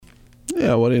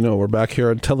Yeah, what do you know? We're back here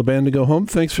on Tell the Band to Go Home.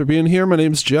 Thanks for being here. My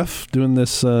name's Jeff, doing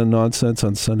this nonsense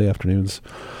on Sunday afternoons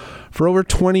for over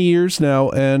 20 years now,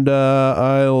 and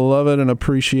I love it and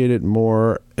appreciate it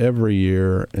more every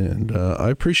year. And I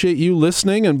appreciate you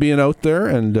listening and being out there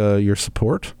and your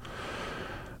support,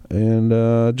 and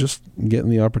just getting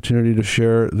the opportunity to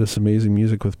share this amazing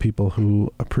music with people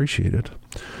who appreciate it.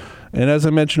 And as I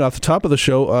mentioned off the top of the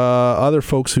show, other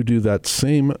folks who do that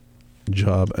same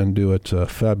job and do it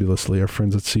fabulously, our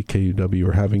friends at CKUW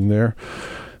are having their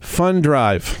fun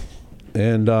drive,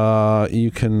 and you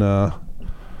can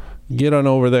get on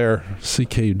over there,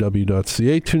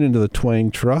 ckuw.ca, tune into the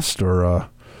Twang Trust, or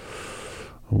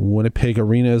Winnipeg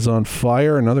Arena is on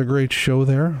fire, another great show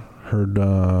there. Heard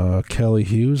Kelly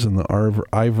Hughes in the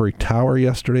Ivory Tower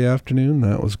yesterday afternoon.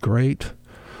 That was great.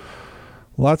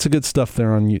 Lots of good stuff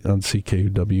there on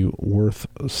CKUW, worth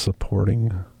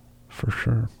supporting for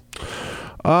sure.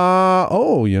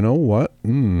 You know what?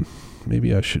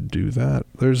 Maybe I should do that.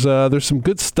 There's some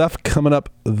good stuff coming up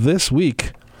this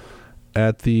week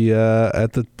at the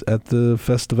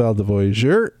Festival de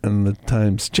Voyageurs and the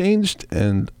Times Changed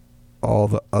and all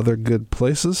the other good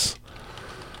places.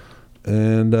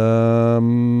 And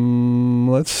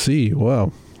let's see.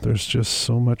 Wow, there's just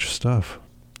so much stuff.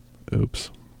 Oops.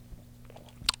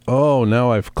 Oh,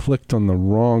 now I've clicked on the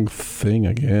wrong thing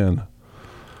again.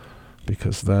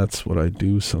 Because that's what I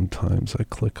do sometimes. I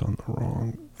click on the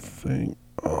wrong thing.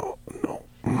 Oh, no.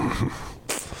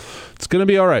 It's going to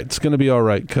be all right. It's going to be all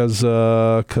right because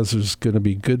there's going to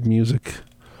be good music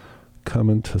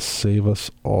coming to save us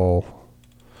all.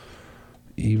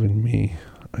 Even me,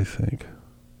 I think.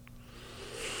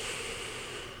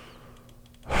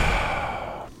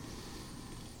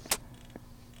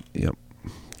 Yep.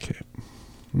 Okay.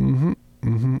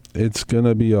 It's going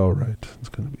to be all right. It's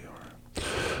going to be all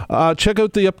right. Check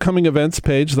out the upcoming events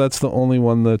page. That's the only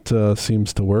one that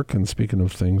seems to work. And speaking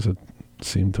of things that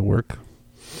seem to work,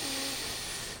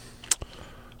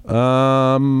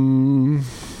 nothing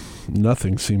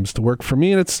seems to work for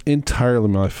me, and it's entirely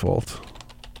my fault.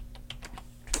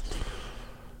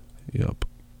 Yep.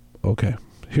 Okay.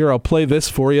 Here, I'll play this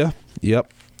for you.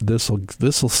 Yep.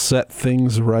 This'll set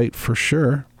things right for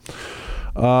sure.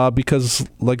 Because,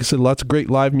 like I said, lots of great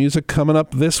live music coming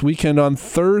up this weekend on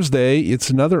Thursday. It's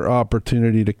another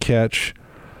opportunity to catch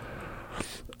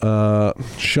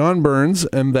Sean Burns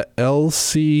and the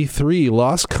LC3.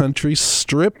 Lost Country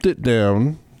stripped it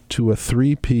down to a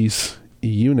 3-piece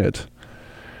unit.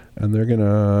 And they're going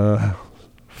to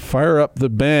fire up the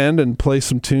band and play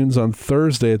some tunes on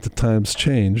Thursday at the Times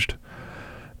Changed.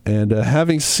 And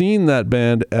having seen that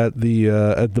band at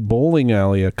the bowling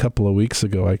alley a couple of weeks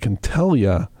ago, I can tell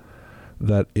you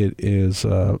that it is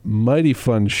a mighty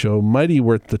fun show, mighty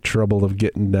worth the trouble of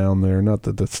getting down there. Not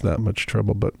that that's that much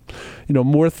trouble, but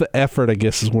worth the effort, I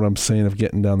guess, is what I'm saying, of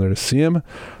getting down there to see them.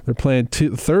 They're playing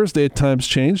Thursday at Times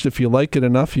Changed. If you like it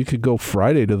enough, you could go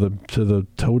Friday to the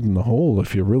Toad in the Hole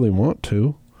if you really want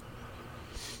to.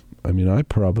 I mean, I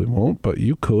probably won't, but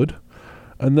you could.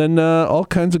 And then all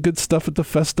kinds of good stuff at the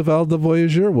Festival de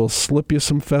Voyageurs. We'll slip you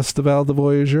some Festival de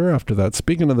Voyageurs after that.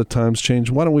 Speaking of the Times Change,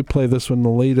 why don't we play this one, the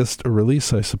latest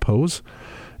release, I suppose.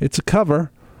 It's a cover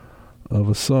of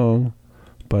a song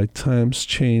by Times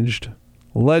Changed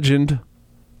legend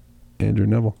Andrew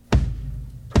Neville.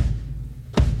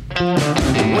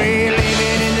 The way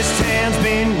living in this town's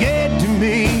been good to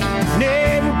me.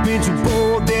 Never been so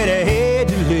bored that I had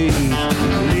to leave.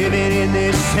 Living in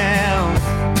this town.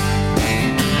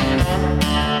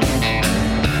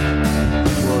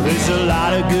 There's a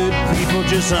lot of good people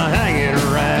just hanging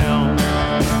around.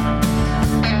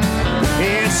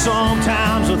 And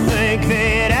sometimes I think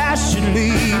that I should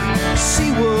leave,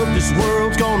 see what this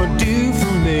world's gonna do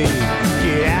for me.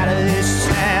 Get out of this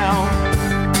town.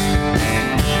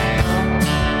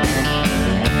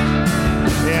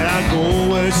 And I go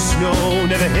where the snow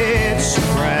never hits the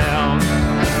ground.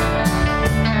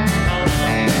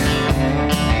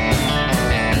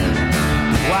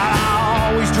 While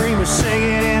I always dream of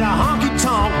singing in a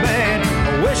honky-tonk band,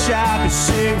 I wish I could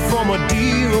sing for my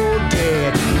dear old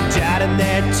dad who died in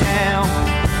that town.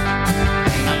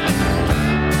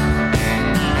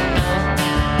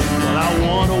 Well, I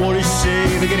wonder what he'd say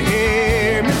if he could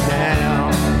hear me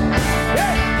now.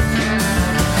 Hey!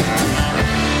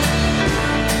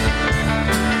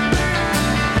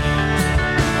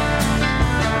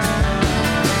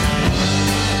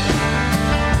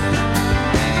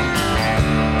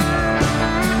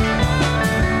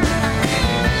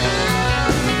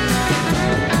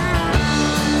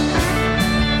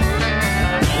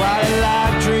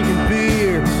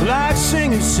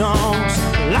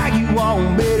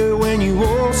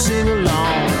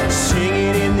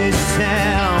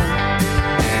 town.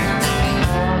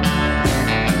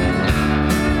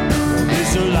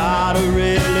 There's a lot of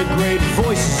really great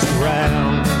voices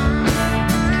around.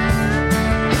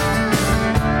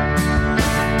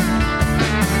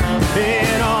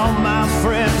 And all my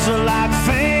friends are like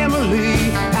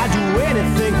family. I do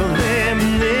anything for them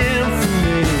and them for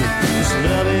me. Just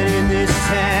loving in this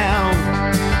town.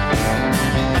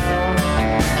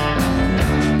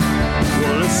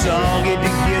 Well, let's all get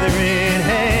together and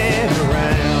hang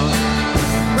around.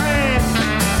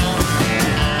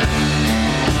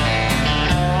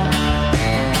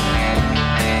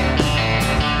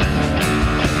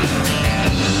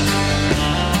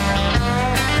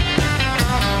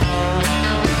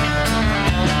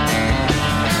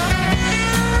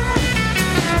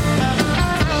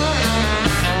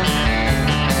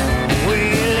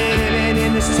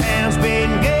 This town's been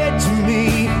good to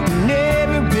me.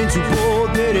 Never been too poor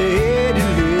that I had to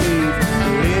leave.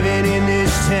 Living in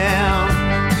this town.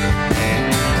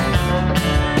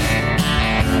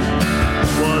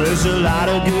 Well, there's a lot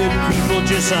of good people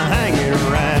just hanging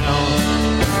around.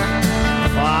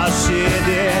 I said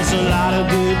there's a lot of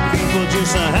good people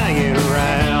just hanging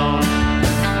around.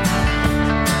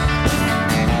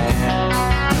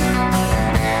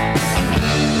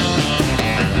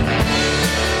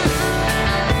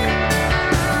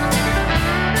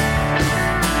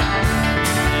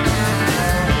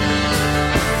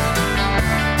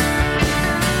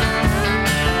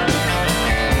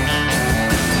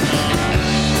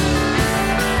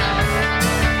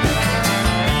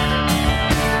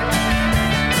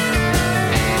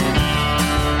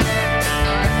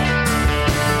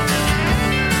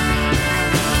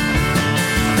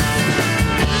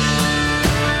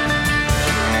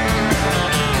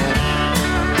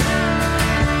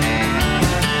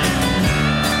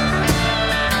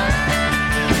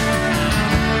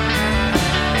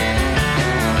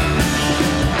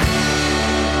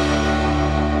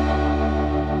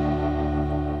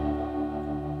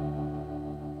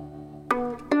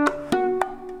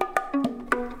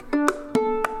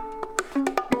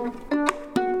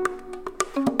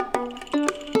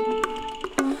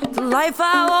 Life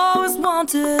I always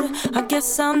wanted, I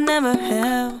guess I'll never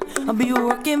have. I'll be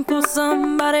working for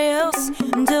somebody else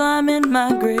until I'm in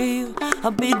my grave.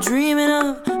 I'll be dreaming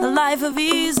of a life of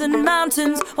ease and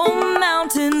mountains, oh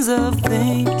mountains of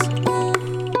things.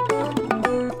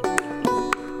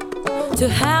 To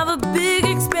have a big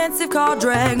expensive car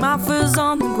drag my furs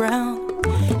on the ground,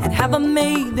 and have a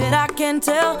maid that I can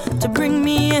tell to bring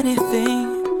me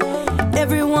anything.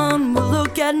 Everyone will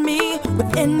look at me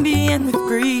with envy and with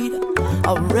greed.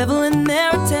 I'll revel in their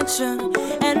attention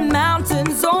and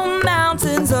mountains, oh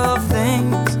mountains of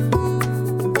things.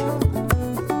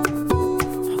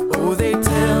 Oh, they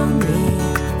tell me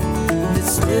there's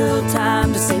still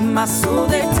time to save my soul.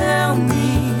 They tell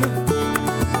me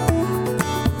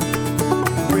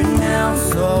renounce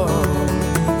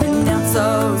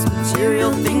those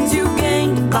material things you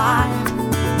gain by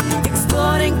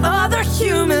exploiting other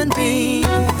human beings.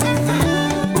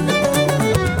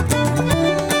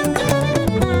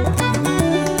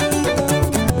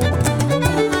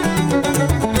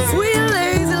 Sweet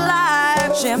lazy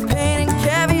life, champagne and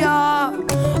caviar.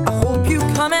 I hope you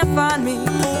come and find me,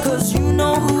 'cause you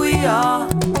know who we are.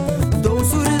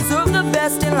 Those who deserve the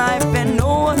best in life and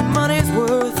know what money's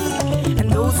worth,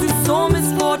 and those whose sole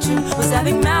misfortune was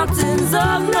having mountains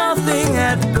of nothing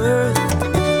at birth.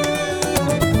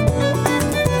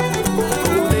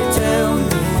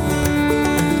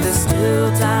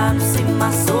 Still time to sing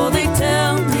my soul, they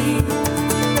tell me.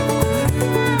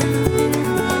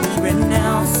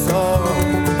 Renounce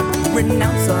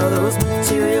all those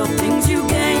material things you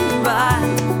gain by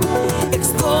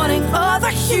exploiting other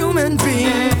human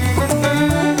beings.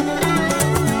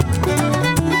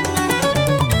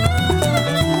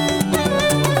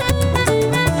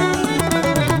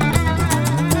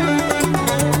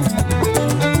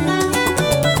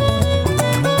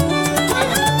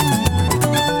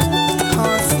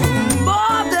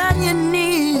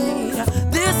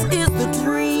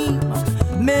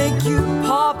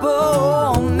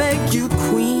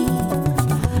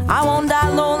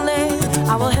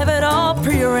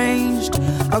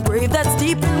 A grave that's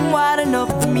deep and wide enough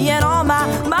for me and all my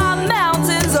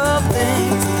mountains of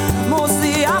things.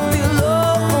 Mostly I feel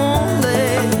lonely.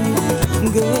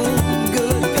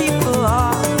 Good people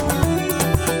are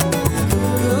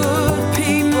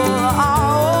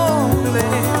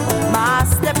only my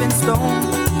stepping stone.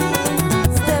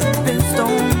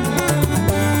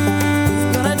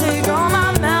 Gonna take all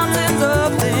my mountains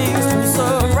of things to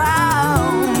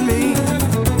surround me.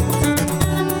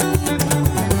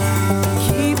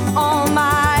 All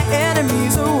my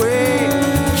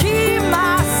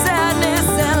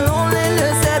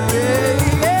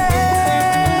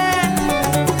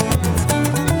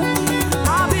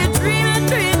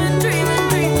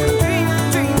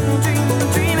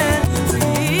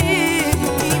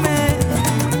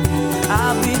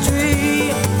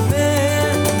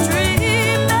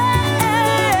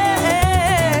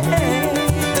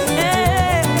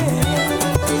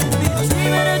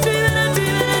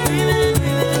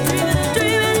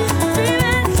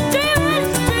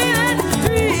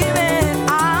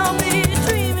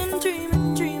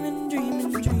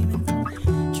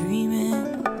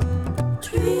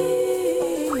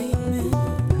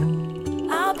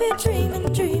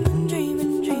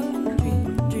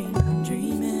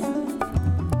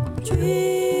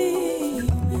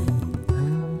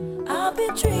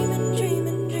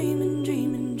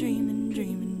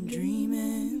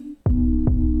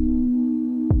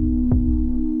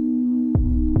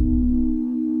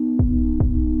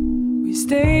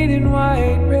stayed in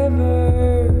White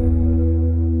River,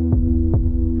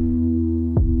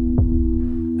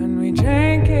 and we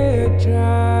drank it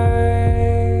dry.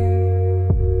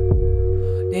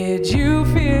 Did you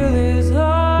feel as lost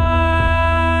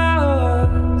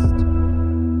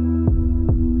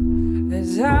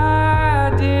as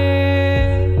I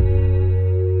did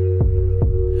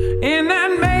in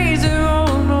that maze of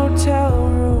old motel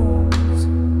rooms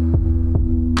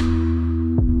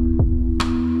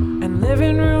and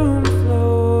living room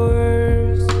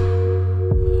floors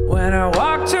when I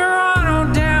walked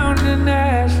Toronto down to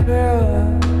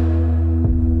Nashville?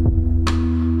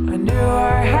 I knew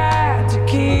I had to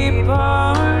keep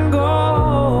on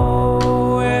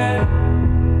going.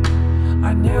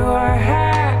 I knew I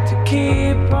had to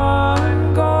keep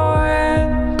on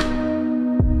going.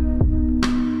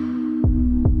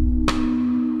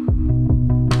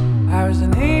 I was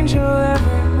an angel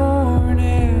every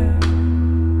morning,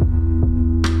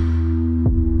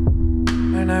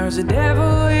 and I was a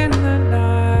devil in the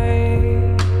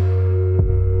night.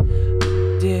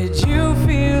 Did you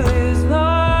feel as lost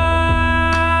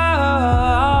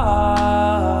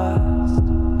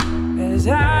as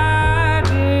I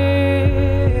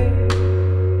did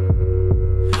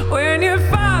when your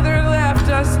father left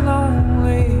us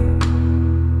lonely?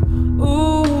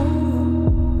 Ooh,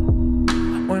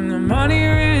 when the money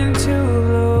ran too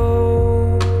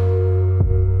low,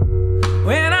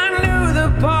 when I knew the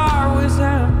bar was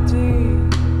empty,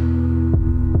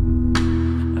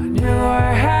 I knew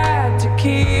I had to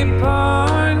keep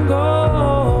on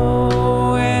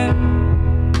going.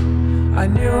 I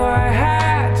knew I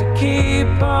had to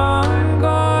keep on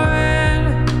going.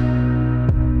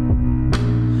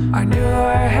 I knew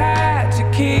I had to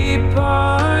keep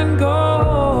on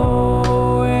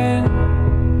going.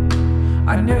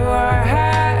 I knew I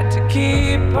had to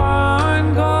keep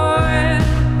on going.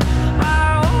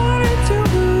 I wanted to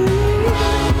believe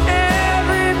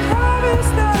every promise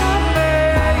that I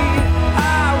made. I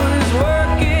was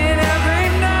working every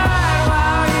night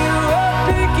while you were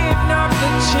picking up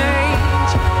the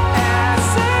change. And I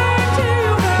said to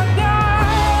you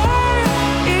goodnight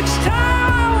each time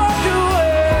I walked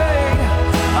away.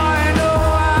 I know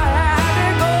I had to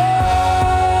go.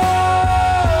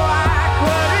 I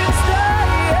couldn't stay.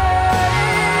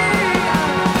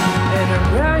 In a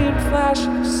brilliant flash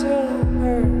of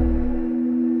silver,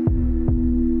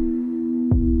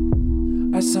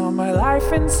 I saw my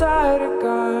life inside a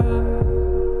gun.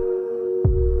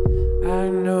 I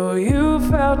know you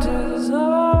felt as lost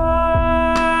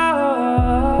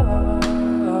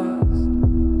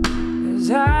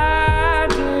as I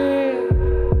did.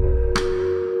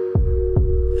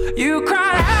 You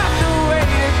cried out the way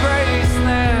to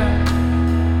Graceland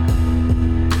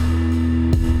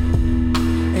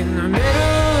in the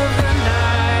middle of the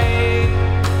night,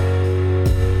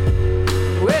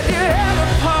 with your head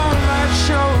upon my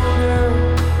shoulder.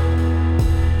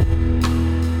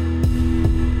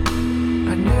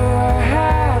 I knew I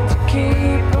had to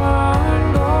keep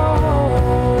on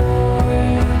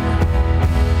going.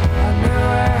 I knew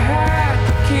I had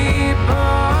to keep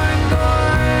on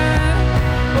going.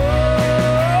 Oh,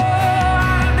 I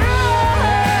knew I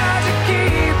had to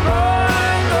keep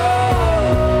on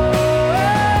going.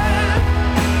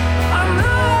 I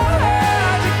knew I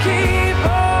had to keep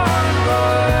on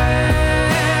going.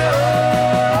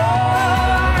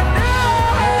 Oh, I knew I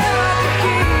had to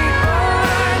keep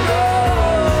on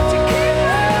going. To keep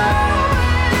on.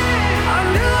 I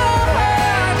knew I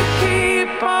had to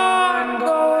keep on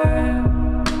going.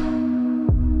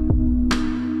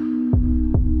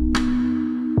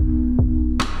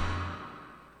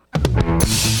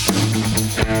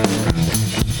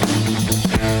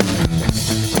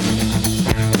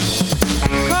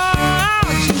 Call out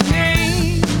your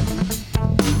name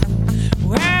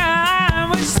when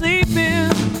I was sleeping,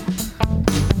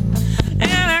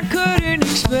 and I couldn't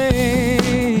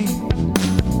explain.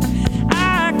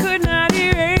 I could not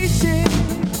erase it.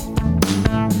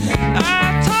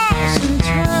 I toss and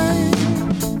turn.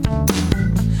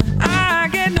 I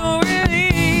get no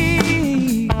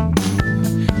relief.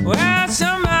 Well,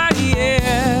 somebody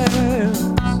else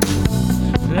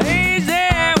lays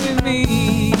there with me,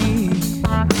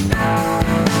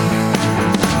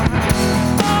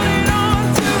 holding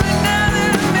on to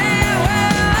another man.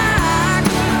 Well, I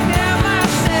couldn't help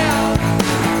myself,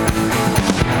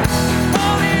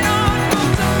 holding on for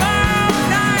tomorrow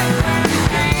night when it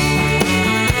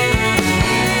dreams.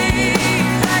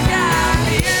 I got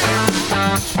you.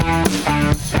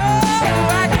 Oh,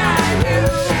 I got you.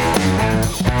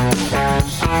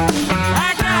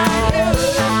 I got you.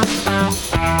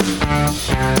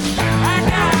 I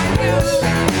got you.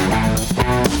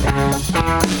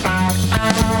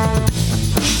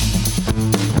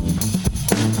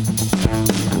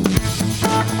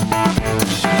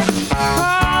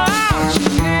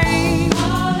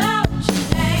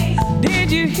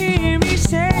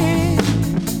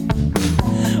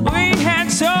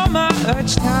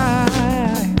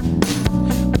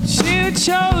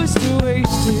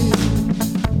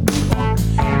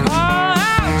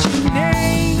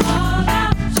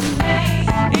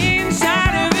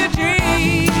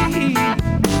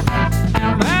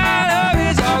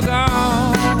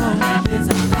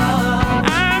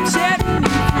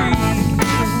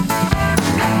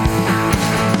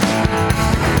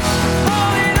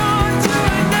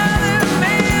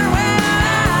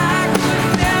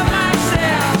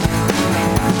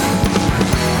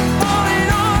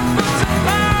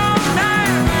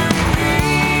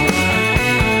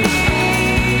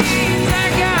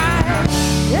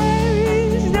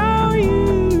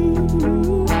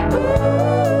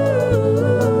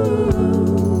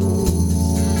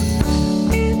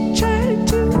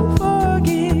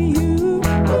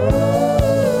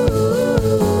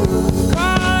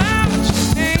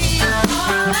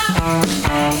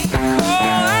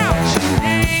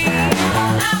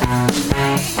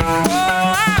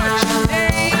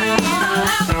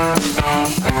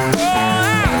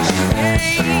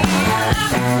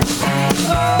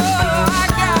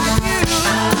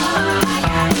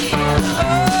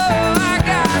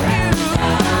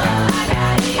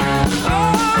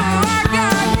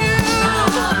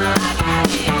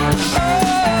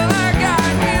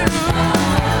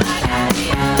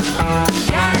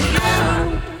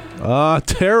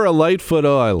 Tara Lightfoot.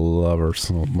 Oh, I love her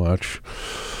so much.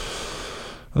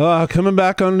 Coming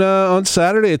back on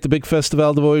Saturday at the Big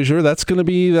Festival de Voyageur. That's gonna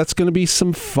be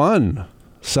some fun.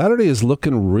 Saturday is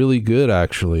looking really good,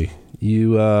 actually.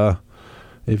 You,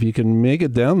 if you can make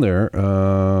it down there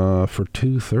for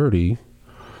 2:30,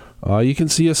 you can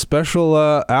see a special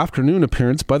afternoon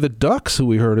appearance by the Ducks, who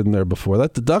we heard in there before.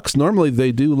 That the Ducks normally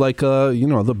they do like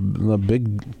the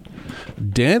big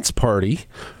dance party,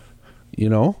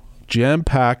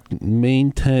 jam-packed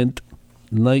main tent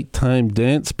nighttime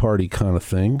dance party kind of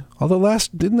thing. Although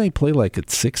didn't they play like at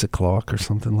 6 o'clock or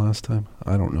something last time?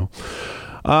 I don't know.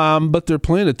 But they're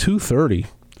playing at 2:30.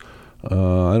 I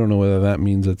don't know whether that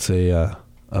means it's a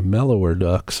mellower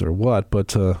Ducks or what,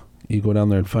 but you go down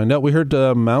there and find out. We heard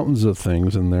Mountains of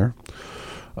Things in there.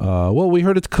 Well, we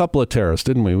heard a couple of Terrace,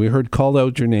 didn't we? We heard Called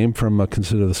Out Your Name from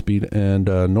Consider the Speed, and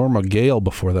Norma Gale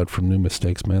before that from New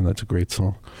Mistakes. Man, that's a great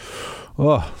song.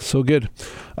 Oh, so good.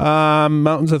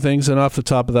 Mountains of Things, and off the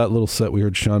top of that little set, we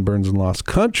heard Sean Burns and Lost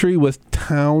Country with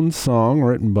Town Song,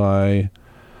 written by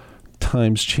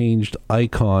Times Changed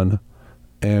icon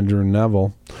Andrew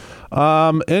Neville.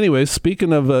 Anyways,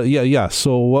 speaking of,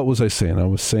 so what was I saying? I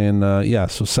was saying,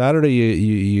 so Saturday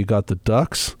you got the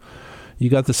Ducks, you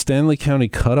got the Stanley County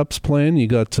Cut-Ups playing, you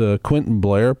got Quentin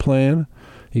Blair playing,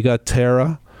 you got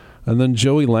Tara, and then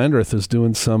Joey Landreth is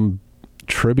doing some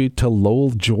tribute to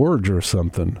Lowell George or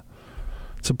something.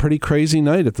 It's a pretty crazy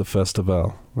night at the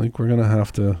festival. I think we're gonna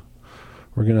have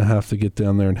to get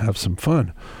down there and have some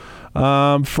fun.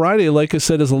 Friday, like I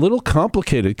said, is a little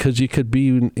complicated because you could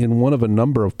be in one of a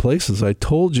number of places. I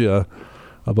told you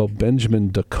about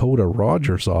Benjamin Dakota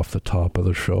Rogers off the top of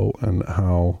the show and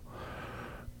how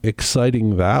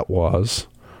exciting that was.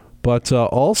 But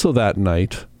also that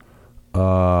night,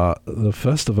 the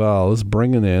festival is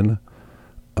bringing in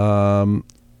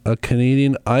a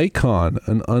Canadian icon,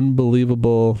 an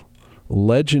unbelievable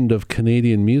legend of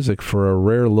Canadian music for a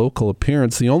rare local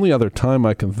appearance. The only other time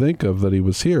I can think of that he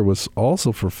was here was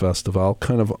also for festival,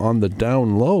 kind of on the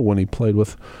down low when he played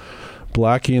with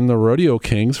Blackie and the Rodeo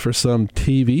Kings for some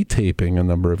TV taping a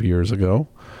number of years ago.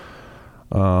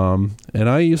 And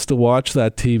I used to watch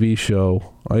that TV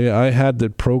show. I had the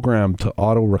program to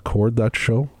auto-record that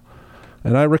show.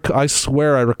 And I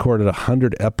swear I recorded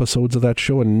 100 episodes of that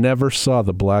show and never saw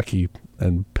the Blackie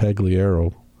and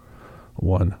Pagliaro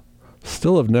one.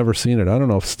 Still have never seen it. I don't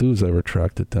know if Stu's ever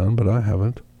tracked it down, but I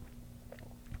haven't.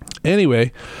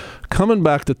 Anyway, coming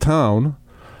back to town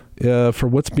for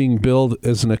what's being billed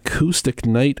as an acoustic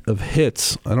night of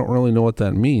hits, I don't really know what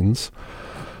that means,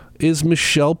 is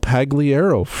Michel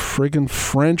Pagliaro, friggin'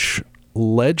 French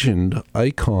legend,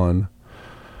 icon.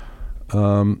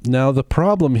 Now the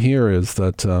problem here is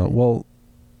that,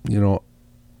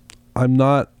 I'm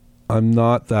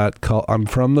not that, I'm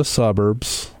from the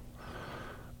suburbs,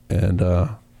 and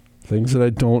things that I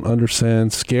don't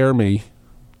understand scare me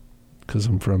because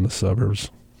I'm from the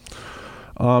suburbs.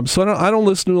 So I don't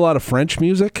listen to a lot of French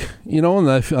music,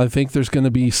 and I think there's going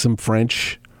to be some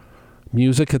French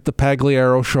music at the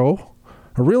Pagliaro show.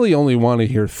 I really only want to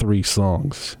hear 3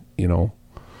 songs, Do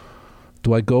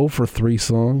I go for 3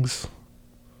 songs?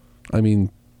 I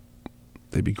mean,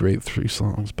 they'd be great 3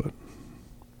 songs, but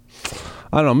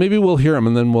I don't know. Maybe we'll hear them,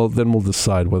 and then we'll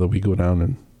decide whether we go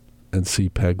down and see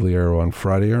Pagliaro on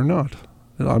Friday or not.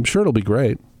 I'm sure it'll be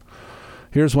great.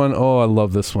 Here's one. Oh, I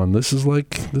love this one. This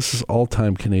is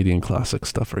all-time Canadian classic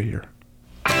stuff right here.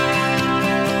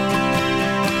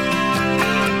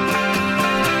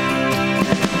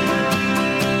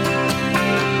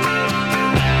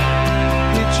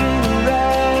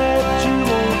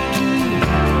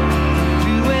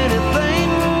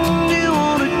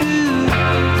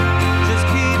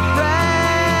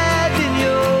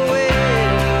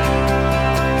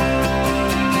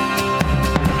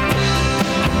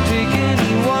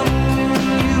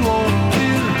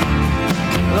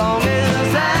 Long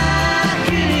as I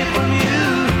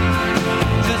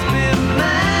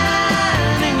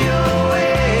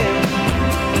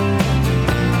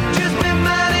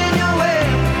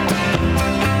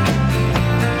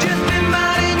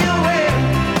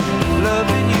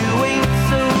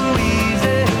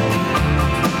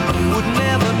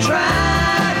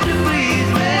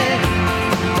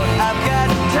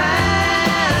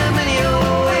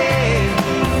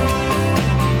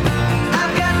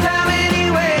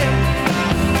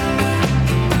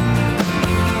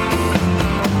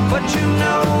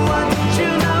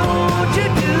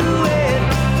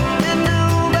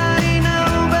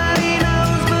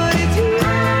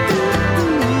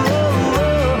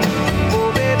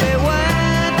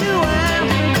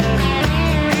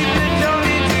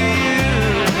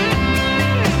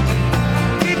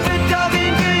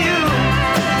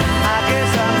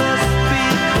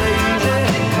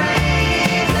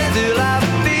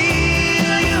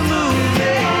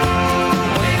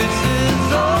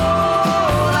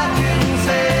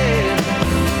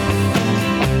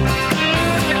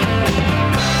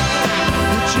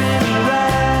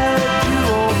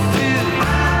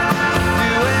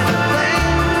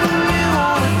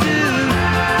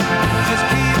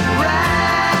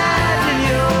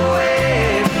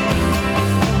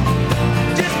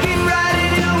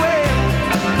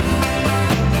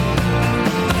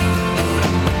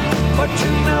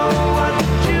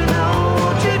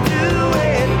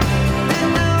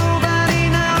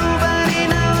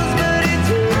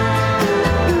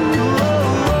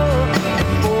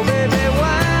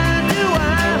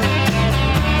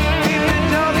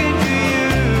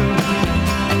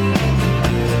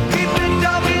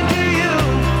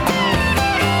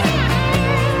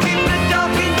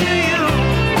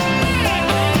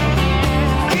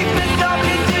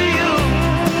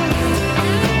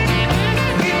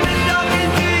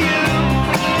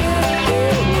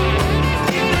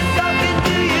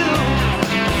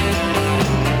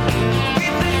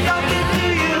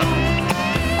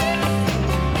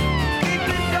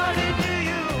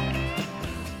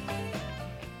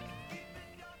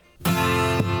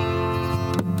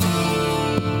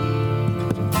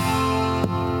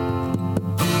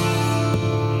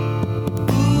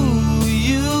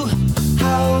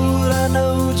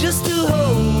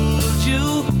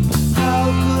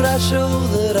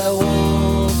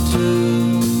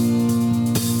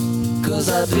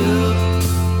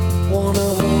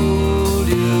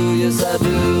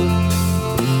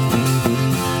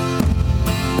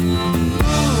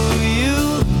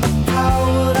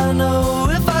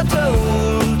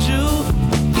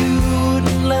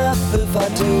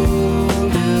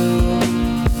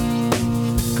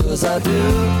 'Cause I do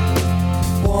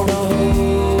wanna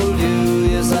hold you,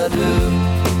 yes I do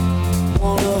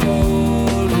wanna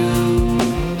hold you.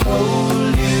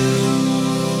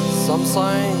 Some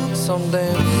sing, some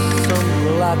dance, some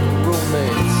like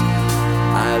romance.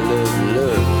 I love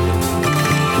love.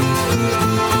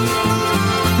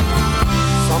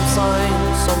 Some sing,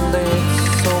 some dance,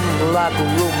 some like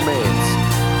romance.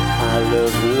 I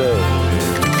love love.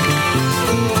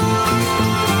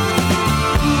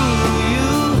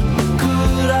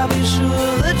 I be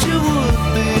sure that you would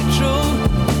be true?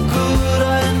 Could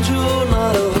I endure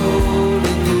not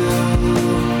holding you?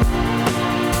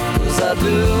 'Cause I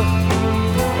do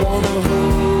wanna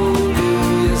hold you,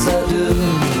 yes I do.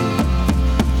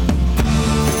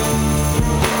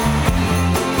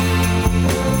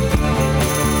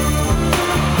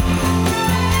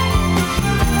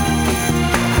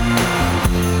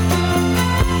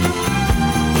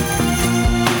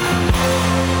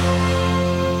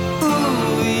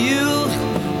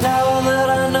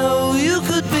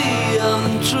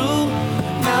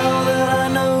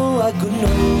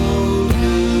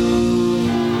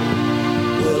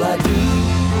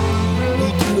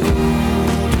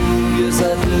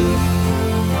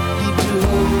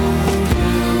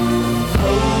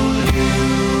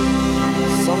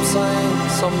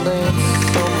 Some dance,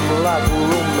 some like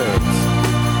romance.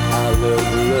 I love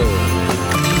love.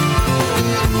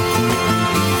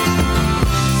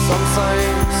 Some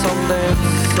sing, some dance,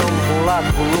 some like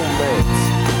romance.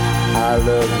 I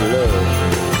love love.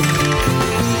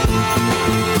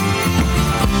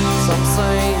 Some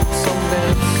sing, some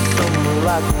dance, some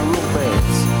like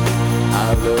romance.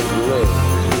 I love love.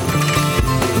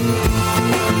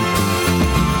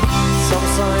 Some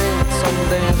sing, some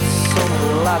dance, some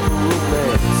like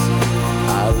romance.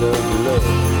 I love love.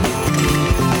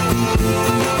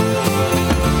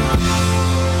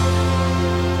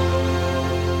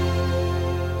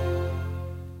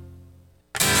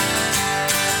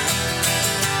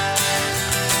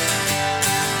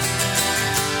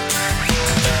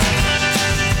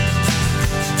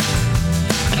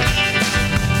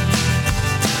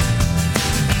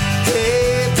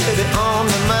 Hey, baby, on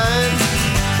my mind,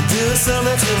 do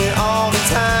something to me all the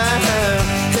time.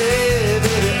 Hey,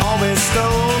 baby, always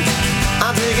stoned.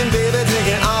 I'm drinking, baby,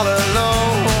 drinking all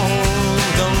alone.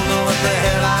 Don't know what the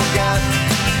hell I got,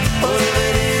 but if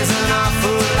it is an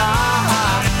awful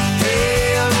lot.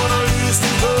 Hey, I'm gonna lose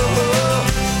control.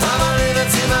 I'ma leave it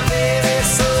to my baby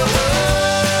soul.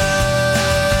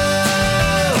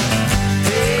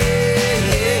 Hey,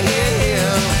 hey, hey,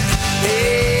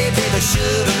 hey, baby,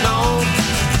 should've known.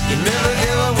 You never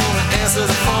ever wanna answer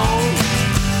the phone.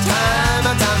 Time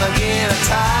and time again I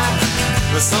try,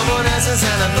 but someone else's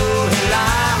and I know he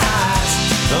lies.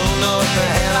 Don't know what the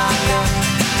hell I got,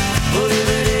 but if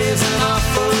it is an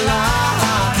awful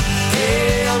lot.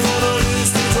 Hey, I'm gonna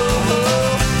lose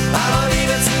control. I'ma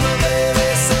leave it to my baby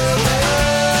soul.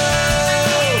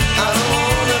 I don't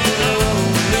wanna be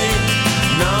lonely.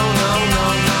 No, no, no,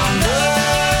 no, no.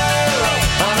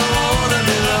 I don't wanna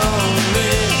be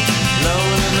lonely.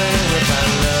 Lonely man without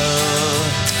love.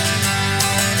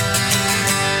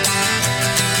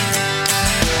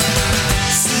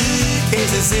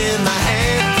 Suitcases in my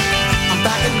hand, I'm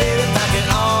packing, baby, packing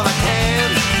all I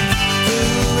can.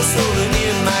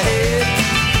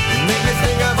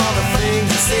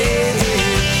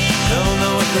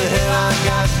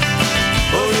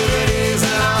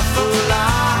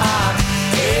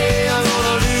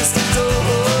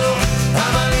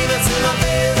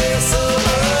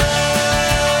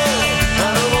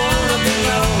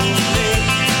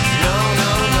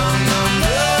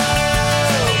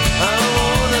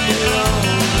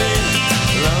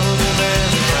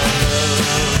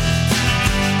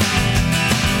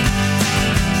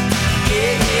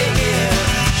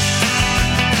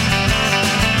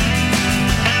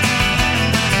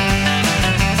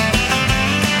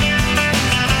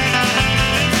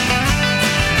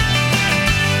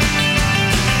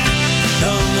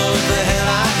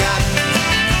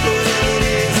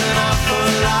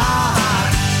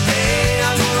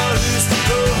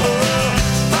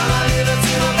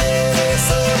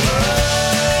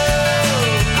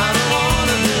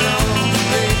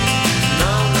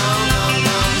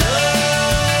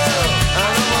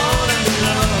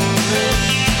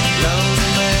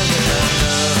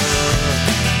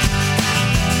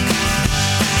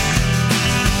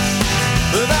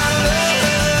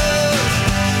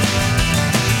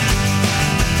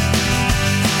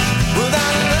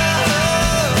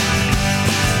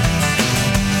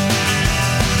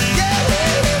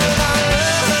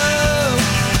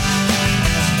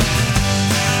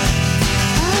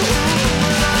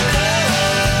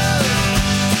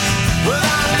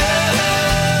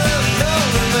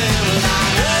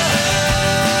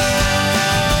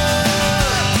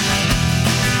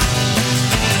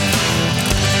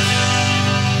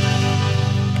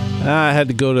 I had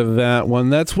to go to that one.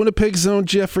 That's Winnipeg's own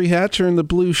Jeffrey Hatcher and the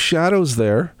Blue Shadows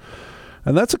there.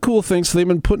 And that's a cool thing. So they've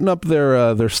been putting up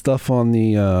their stuff on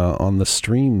the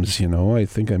streams, you know. I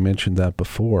think I mentioned that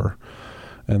before.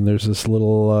 And there's this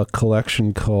little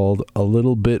collection called A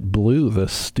Little Bit Blue, the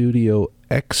Studio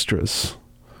Extras,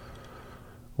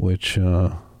 which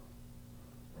you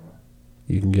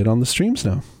can get on the streams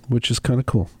now, which is kind of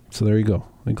cool. So there you go.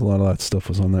 I think a lot of that stuff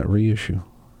was on that reissue.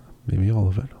 Maybe all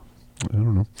of it. I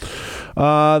don't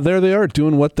know. There they are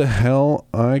doing What the Hell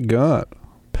I Got.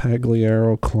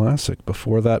 Pagliaro classic.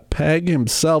 Before that, Peg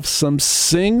himself, Some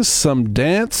Sing, Some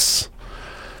Dance,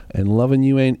 and Lovin'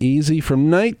 You Ain't Easy from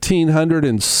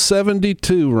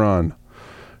 1972, Ron.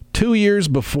 2 years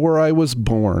before I was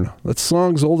born. That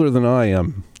song's older than I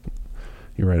am.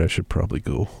 You're right, I should probably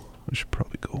go.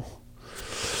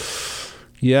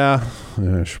 Yeah.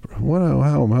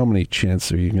 How many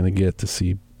chances are you going to get to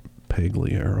see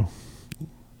Pagliaro?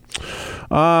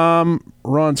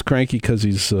 Ron's cranky because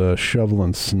he's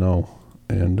shoveling snow.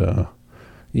 And,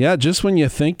 yeah, just when you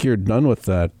think you're done with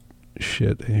that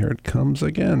shit, here it comes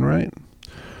again, right?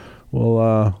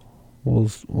 We'll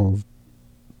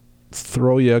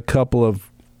throw you a couple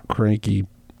of cranky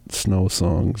snow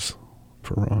songs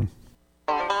for Ron.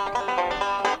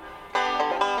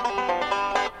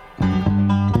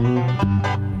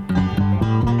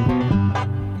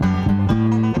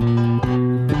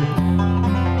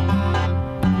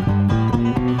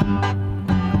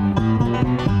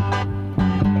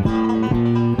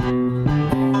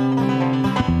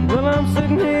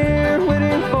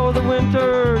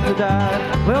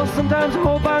 Well, sometimes I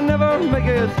hope I never make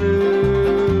it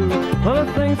through. All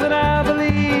the things that I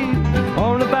believe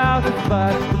aren't about to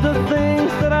fight, but the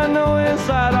things that I know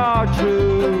inside are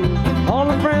true. All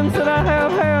the friends that I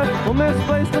have had were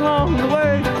misplaced along the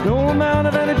way. No amount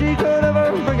of energy could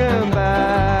ever bring them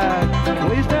back.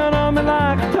 Weighs down on me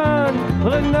like a ton.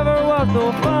 Well, it never was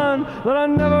no fun, but I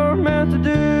never meant to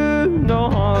do no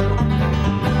harm.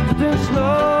 Drifting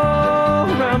snow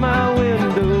around my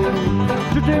window,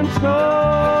 drifting snow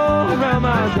around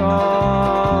my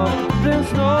door, drifting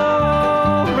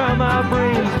snow around my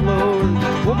brain floor.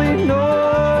 Won't be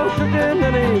no drifting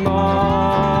anymore.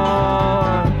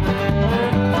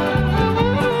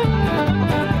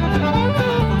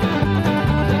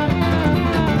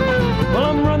 Well,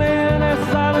 I'm running as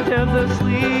silent as a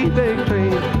sleeping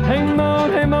train. Hang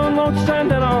on, won't you stand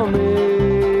down on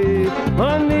me? Well,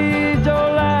 I need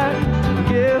your light to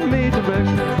give me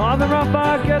direction. All the rough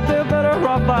I get, the better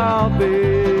off I'll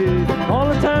be. All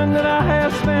the time that I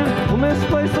have spent will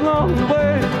misplaced along the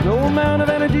way. No amount of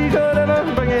energy could ever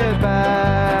bring it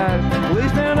back.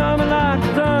 Wasting on me like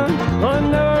a ton. Well, it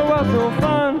never was no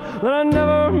fun, but I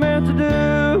never meant to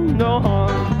do no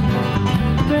harm.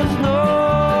 There's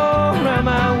snow around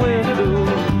my window,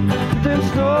 there's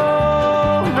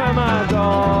snow around my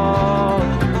door,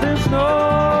 there's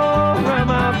snow around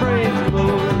my brain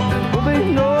floor. Won't be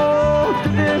no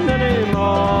drifting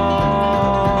anymore.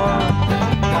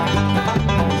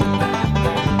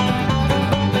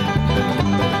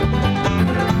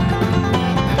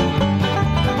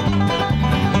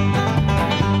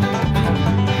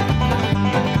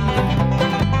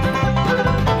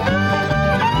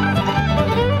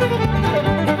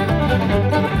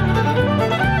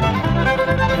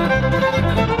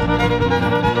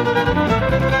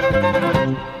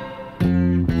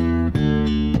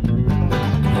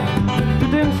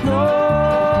 Drifting snow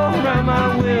around my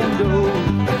window,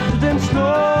 drifting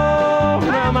snow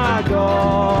around my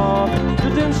door,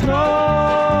 drifting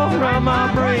snow around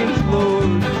my brain floor.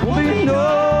 Won't be no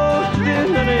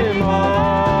drifting anymore.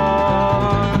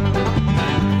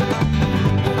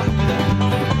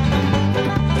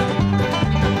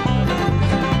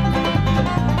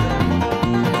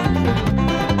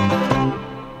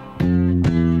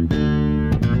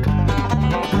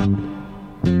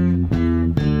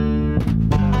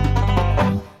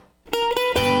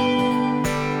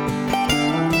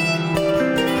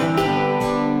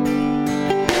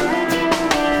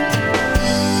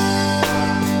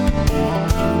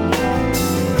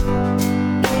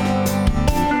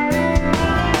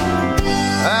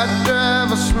 I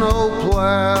drive a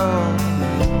snowplow,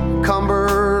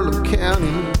 Cumberland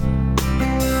County,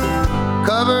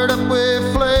 covered up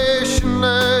with flashing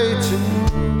lights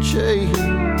and chain.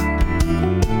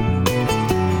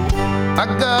 I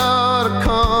got a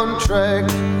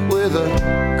contract with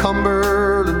a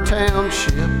Cumberland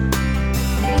township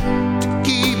to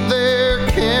keep their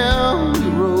county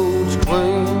roads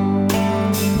clean.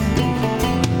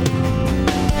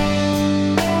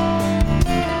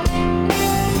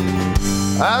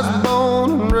 I was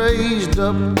born and raised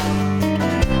up in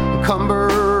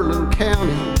Cumberland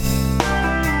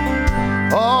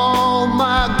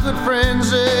good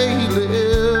friends, they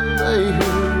live there.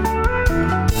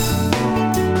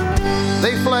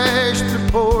 They flash the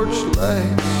porch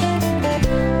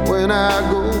lights when I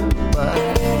go by.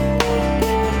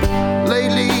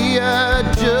 Lately I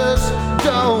just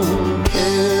don't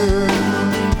care.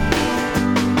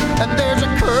 And there's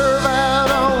a curve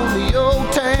out on the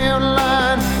old town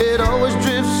line. It always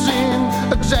drifts in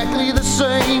exactly the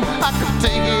same. I could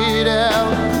take it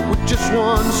out with just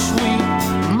one sweep.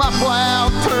 My plow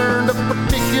turned a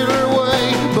particular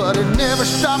way, but it never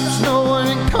stops snowing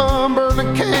in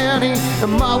Cumberland County,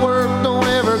 and my work don't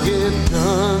ever get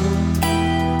done.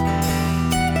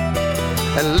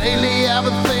 And lately I've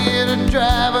been thinking of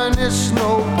driving this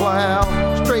snowplow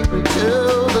straight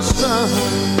until the sun.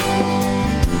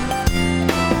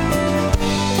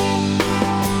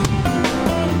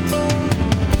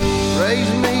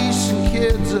 Raised me some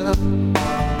kids up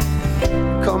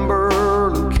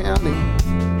Cumberland County,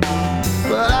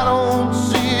 but I don't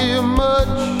see him much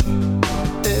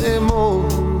anymore.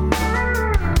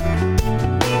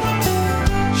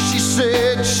 She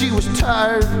said she was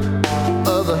tired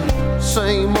of the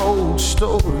same old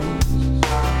stories,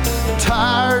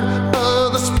 tired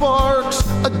of the sparks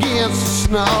against the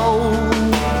snow.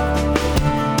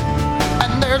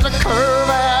 And there's a curve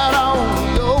out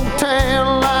on the old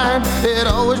town line. It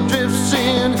always drifts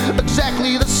in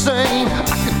exactly the same.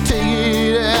 I could take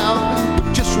it out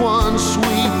with just one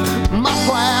sweep. My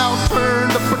plow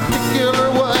turned a particular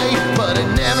way, but it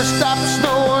never stopped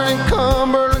snowing in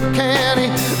Cumberland County,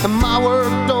 and my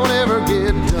work don't ever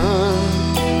get done.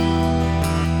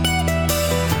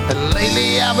 And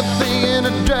lately I've been thinking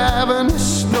of driving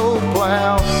this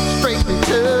snowplow straight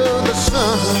until the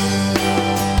sun.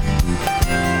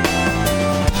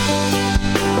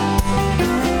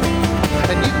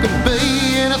 And you can be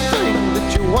anything that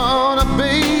you wanna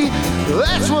be.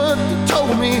 That's what they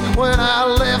told me when I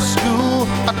left school.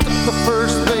 I took the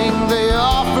first thing they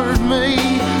offered me.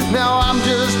 Now I'm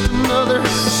just another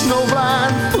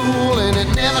snowblind fool, and it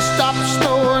never stops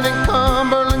snowing in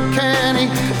Cumberland County,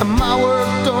 and my work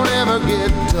don't ever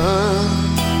get done.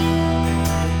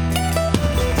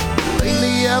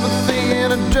 Lately I've been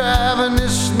thinking of driving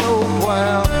this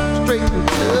snowplow straight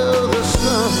until the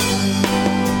sun.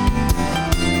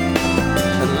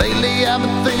 And lately I've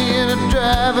been thinking of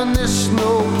driving this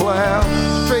snowplow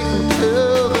straight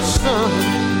until the sun.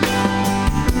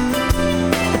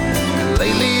 And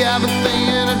lately I've been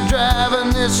thinking of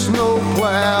driving this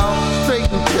snowplow straight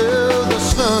until the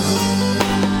sun.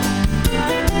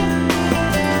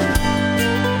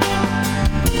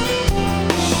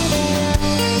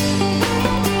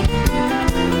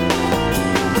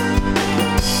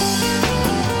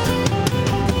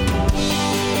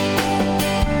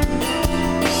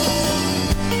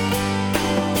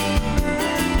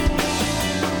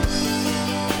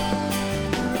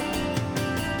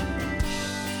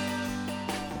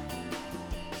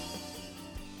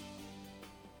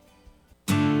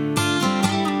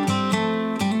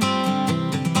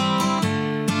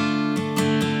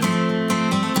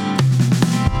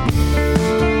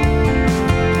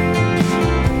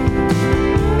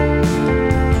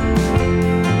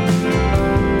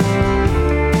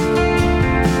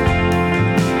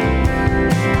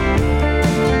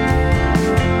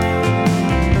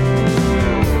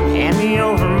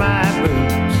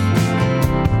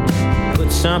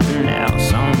 Something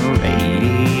else on the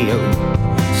radio.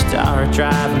 Start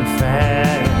driving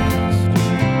fast.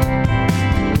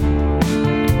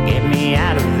 Get me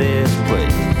out of this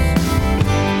place.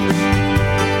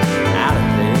 Out of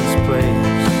this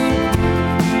place.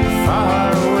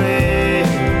 Far away.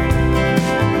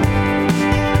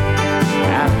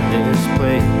 Out of this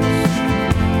place.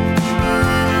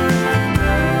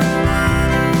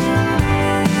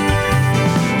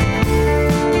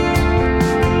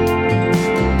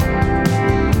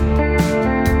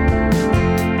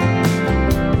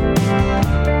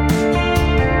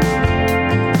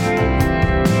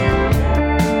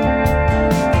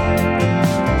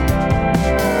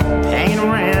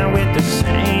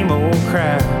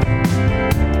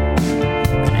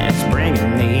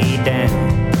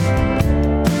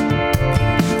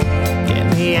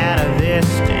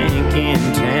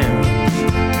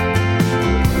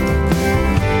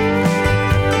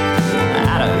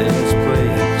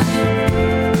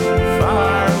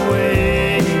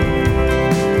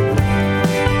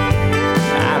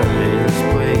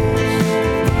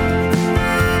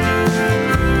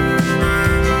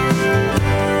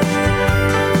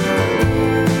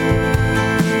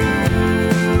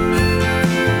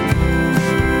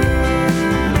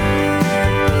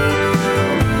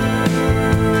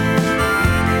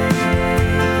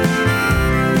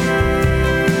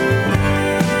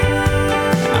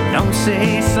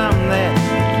 say something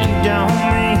that you don't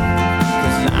mean,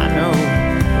 'cause I know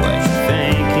what you're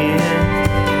thinking.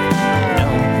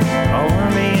 Don't pour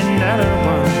me another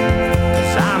one,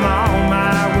 'cause I'm on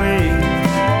my way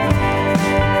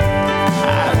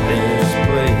out of this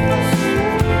place,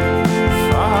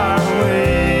 far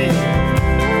away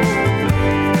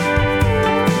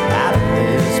out of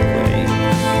this place.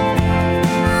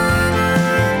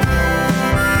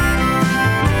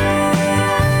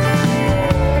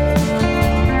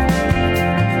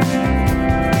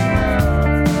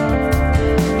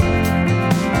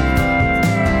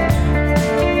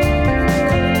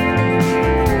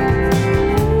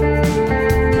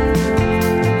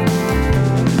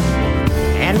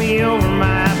 Hand me over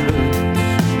my boots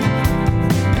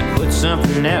and put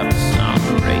something else on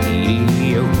the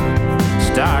radio.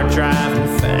 Start driving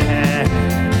fast.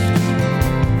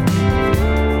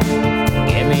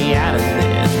 Get me out of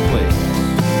this place.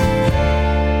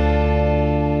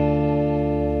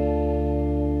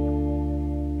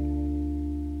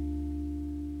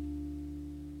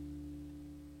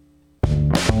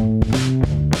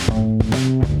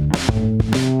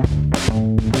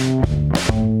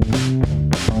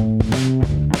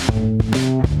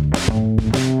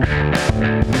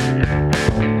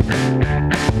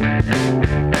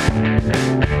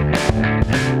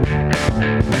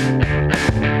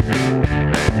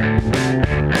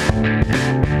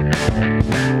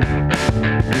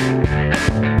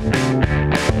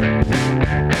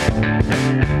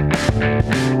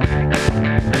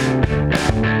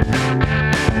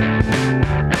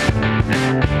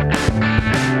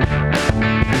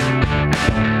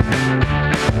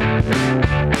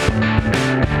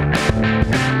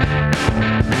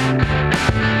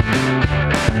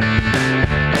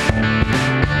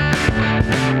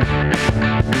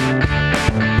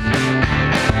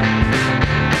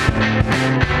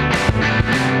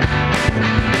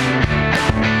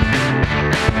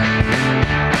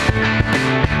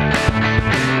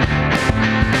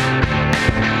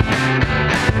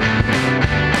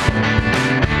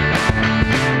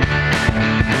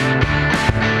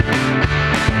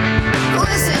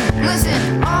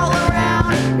 Listen, all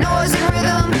around, noise and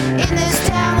rhythm in this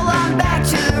town. Well, I'm back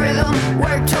to the rhythm,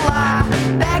 work till I,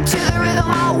 back to the rhythm,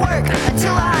 I'll work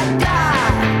until I die.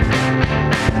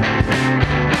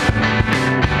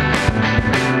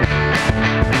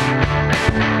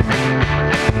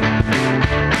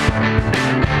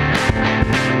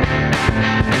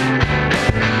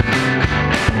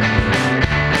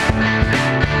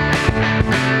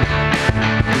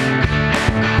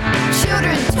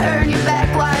 Children, turn your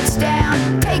backlights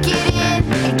down. Take it in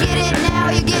and get it now.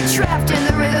 You get trapped in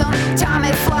the rhythm. Time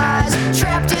it flies.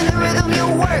 Trapped in the rhythm,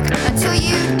 you'll work until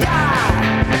you die.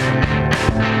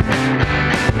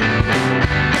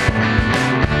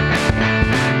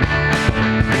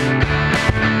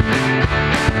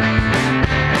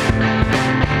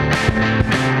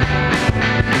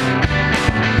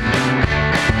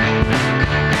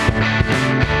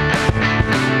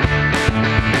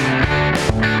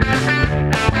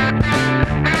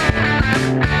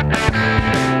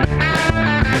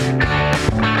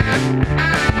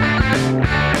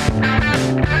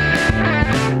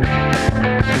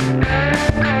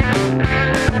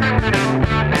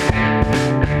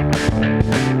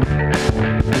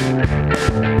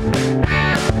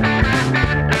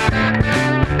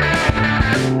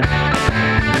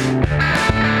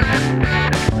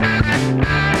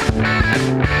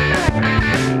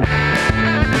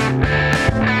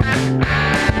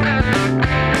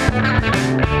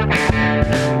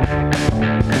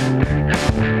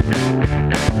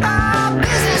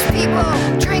 Business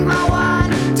people, drink my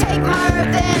wine, take my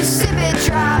earth and sip it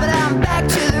dry. But I'm back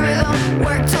to the rhythm,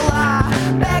 work till I,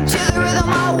 back to the rhythm,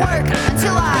 I'll work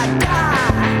until I die.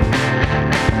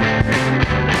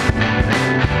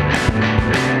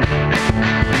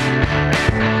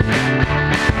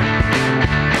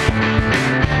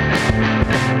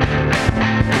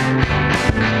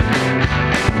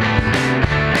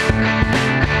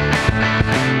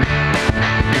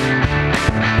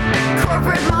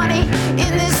 Corporate money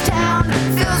in this town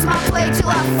fills my plate till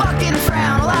I fucking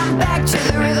frown. Well, I'm back to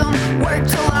the rhythm, work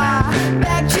till I,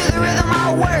 back to the rhythm,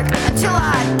 I'll work until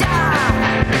I die.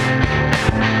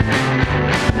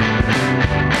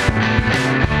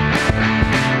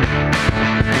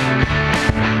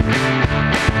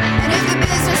 And if the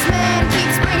businessman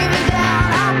keeps bringing me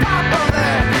down, I'll pop over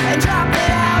and drop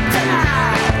it out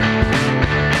tonight.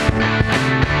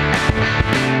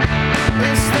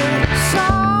 It's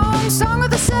the song of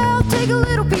the South. Take a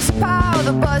little piece of pie with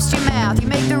a bust your mouth. You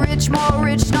make the rich more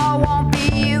rich, no, it won't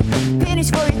be you. Pennies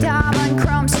for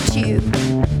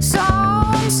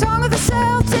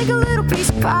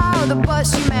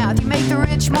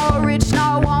more rich,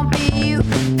 no, it won't be you.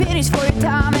 Pennies for your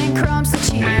time and crumbs to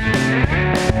chew.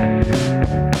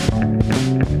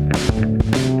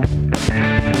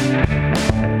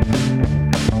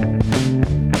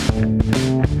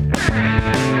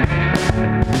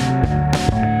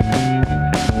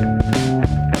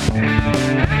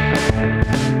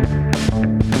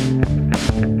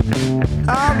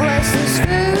 Oh, bless this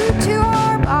food to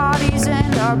our bodies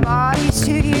and our bodies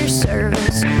to your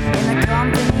service in the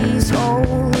company's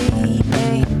holy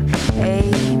name.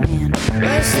 Amen.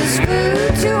 Bless this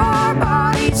food to our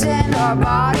bodies and our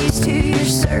bodies to your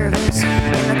service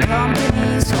in the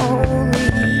company's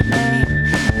holy name.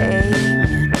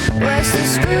 Amen. Bless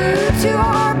this food to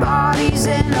our bodies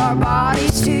and our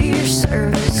bodies to your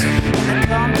service in the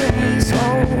company's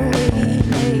holy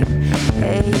name.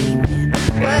 Amen.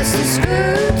 Bless this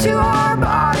food to our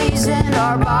bodies and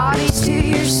our bodies to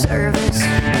your service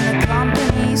in the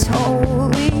company's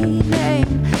holy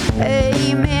name.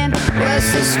 Amen.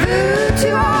 Bless this food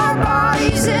to our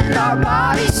bodies and our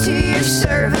bodies to your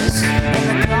service in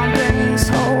the company's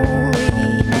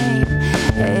holy name.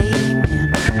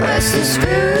 Amen. Bless this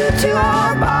food to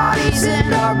our bodies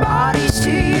and our bodies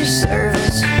to your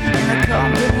service in the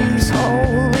company's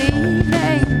holy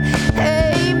name.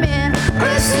 Amen.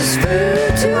 Bless this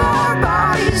food to our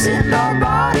bodies and our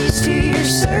bodies to your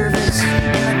service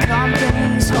in the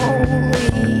company's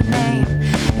holy name.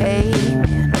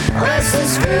 Amen. Bless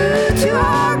this food to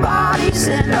our bodies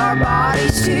and our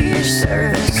bodies to your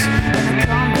service in the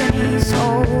company's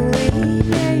holy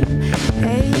name.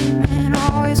 Amen.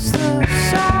 Oh, it's the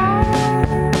song.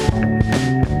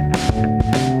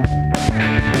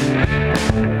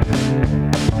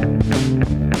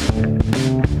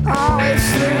 Oh,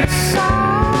 it's the song.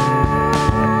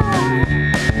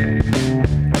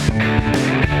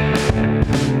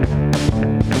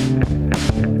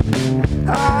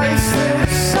 Oh, it's the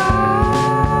song.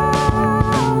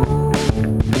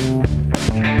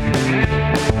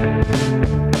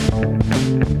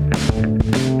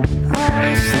 Oh,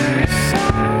 it's the song.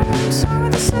 Song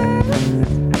of the South.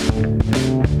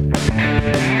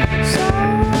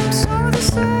 Song of the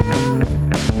South.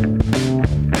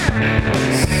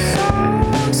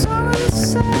 Song of the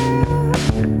South.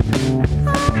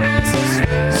 Oh, it's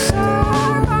the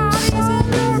song. Bodies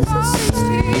and our bodies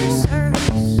to your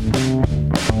service.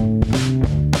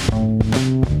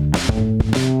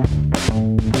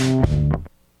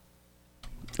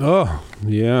 Oh,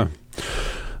 yeah.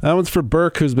 That one's for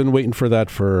Burke, who's been waiting for that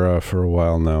for a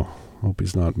while now. Hope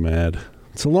he's not mad.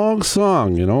 It's a long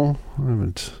song, you know.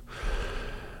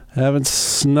 I haven't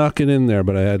snuck it in there,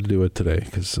 but I had to do it today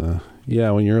because, yeah,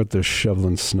 when you're out there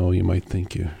shoveling snow, you might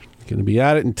think you're going to be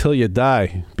at it until you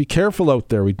die. Be careful out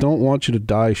there. We don't want you to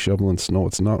die shoveling snow.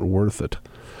 It's not worth it.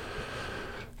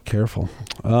 Careful.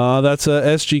 That's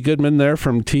S.G. Goodman there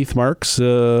from Teeth Marks.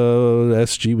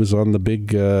 S.G. was on the big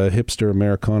hipster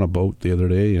Americana boat the other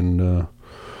day, and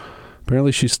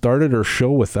apparently she started her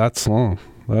show with that song.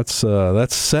 That's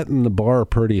setting the bar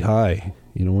pretty high,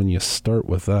 you know, when you start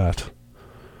with that.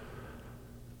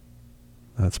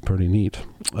 That's pretty neat.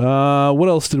 What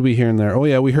else did we hear in there? Oh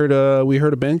yeah, we heard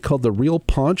a band called the Real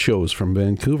Ponchos from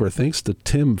Vancouver. Thanks to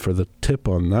Tim for the tip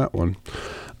on that one.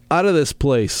 Out of This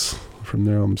Place from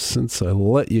their Since I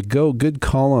Let You Go. Good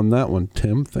call on that one,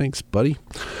 Tim. Thanks, buddy.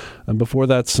 And before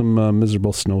that, some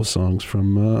miserable snow songs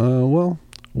from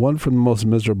one from the most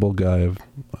miserable guy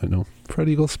I know, Fred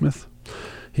Eaglesmith.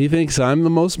 He thinks I'm the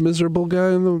most miserable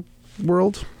guy in the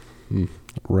world.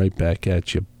 Right back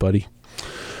at you, buddy.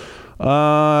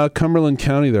 Cumberland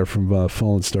County there from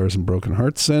Fallen Stars and Broken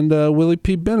Hearts. And Willie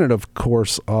P. Bennett, of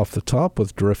course, off the top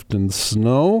with Driftin'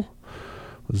 Snow.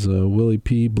 It was Willie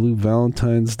P. Blue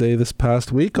Valentine's Day this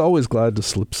past week. Always glad to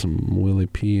slip some Willie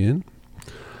P. in.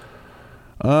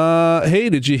 Hey,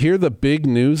 did you hear the big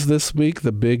news this week?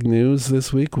 The big news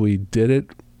this week? We did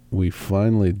it. We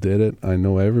finally did it. I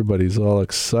know everybody's all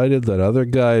excited. That other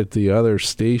guy at the other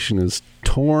station is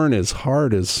torn. His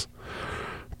heart is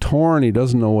torn. He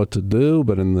doesn't know what to do,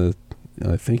 but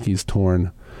I think he's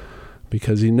torn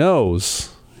because he knows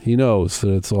that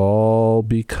it's all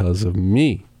because of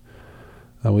me.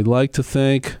 And we'd like to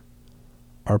thank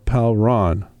our pal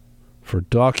Ron for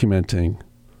documenting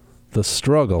the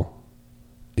struggle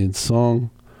in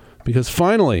song, because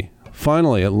finally,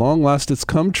 at long last, it's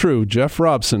come true. Jeff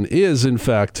Robson is, in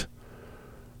fact,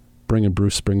 bringing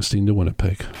Bruce Springsteen to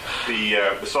Winnipeg.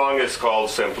 The song is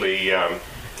called simply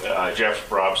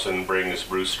Jeff Robson Brings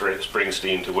Bruce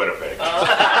Springsteen to Winnipeg.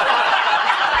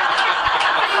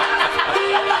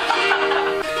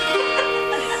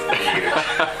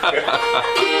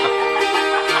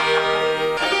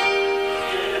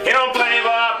 He don't play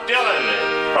Bob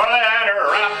Dylan.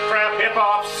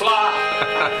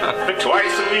 But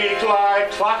twice a week, like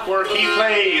clockwork, he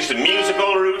plays the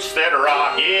musical roots that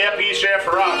rock. Yep, he's Jeff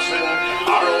Robson,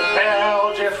 our old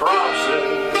pal, Jeff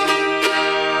Robson.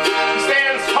 He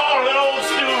stands taller than old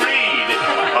Stu Reed,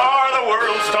 or the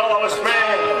world's tallest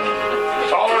man.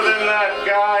 Taller than that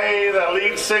guy, the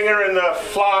lead singer in the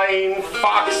Flying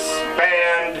Fox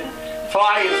Band.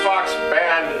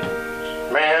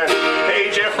 Man. Hey,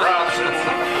 Jeff Robson,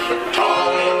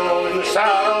 tall in the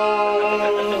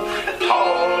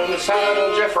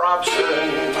saddle, Jeff Robson.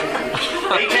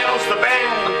 He tells the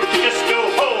band to just go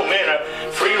home in a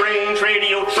free-range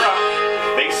radio truck.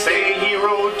 They say he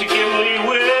rode to Gimli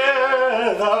with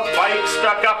a bike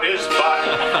stuck up his butt.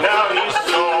 Now he's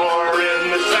sore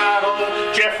in the saddle,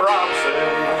 Jeff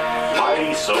Robson.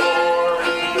 Mighty sore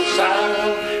in the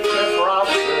saddle, Jeff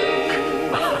Robson.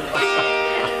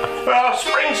 Well,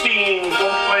 Springsteen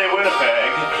won't play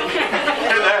Winnipeg,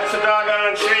 and that's a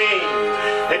doggone shame.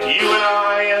 That you and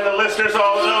I and the listeners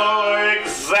all know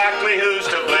exactly who's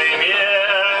to blame.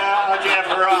 Yeah, Jeff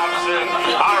Robson,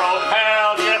 our old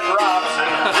pal Jeff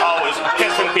Robson, always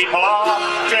pissing people off.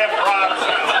 Jeff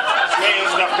Robson,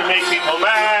 saying stuff to make people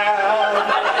mad.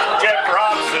 Jeff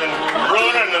Robson,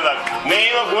 ruining the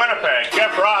name of Winnipeg.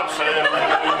 Jeff Robson.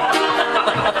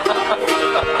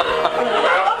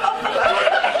 Well,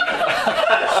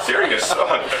 serious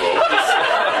song, folks.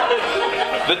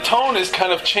 The tone is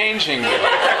kind of changing. Well,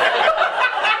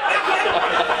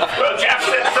 Jeff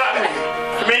said something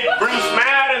to make Bruce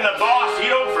mad, and the boss, he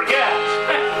don't forget.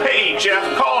 Hey, Jeff,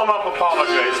 call him up,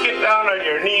 apologize. Get down on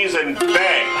your knees and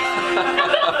beg.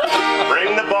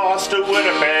 Bring the boss to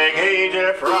Winnipeg. Hey,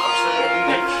 Jeff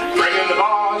Robson, bringing the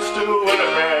boss to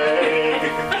Winnipeg.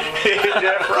 Hey,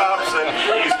 Jeff Robson,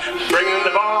 he's bringing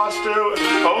the boss to...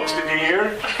 Folks, did you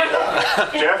hear?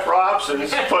 Jeff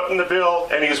Robson's footing the bill,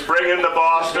 and he's bringing the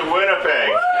boss to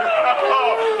Winnipeg.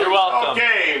 You're welcome.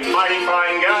 Okay, mighty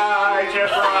fine guy,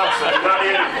 Jeff Robson. Not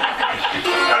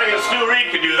even Stu Reed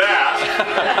could do that.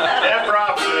 Jeff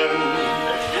Robson.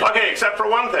 Okay, except for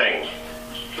one thing.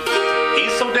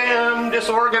 He's so damn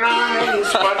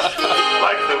disorganized, much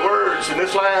like the words in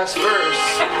this last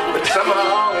verse, but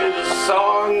somehow his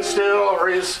songs still, or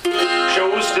his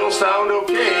shows still sound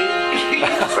okay.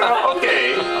 Well,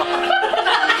 okay.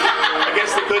 I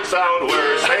guess they could sound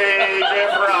worse. Hey,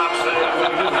 Jeff Robson.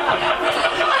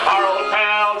 Our old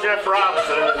pal, Jeff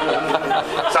Robson.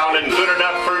 Sounding good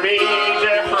enough for me,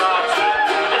 Jeff Robson.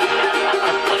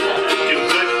 Too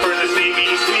good for the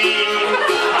CBC,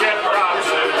 Jeff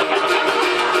Robson.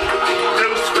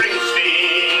 Bruce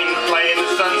Springsteen playing the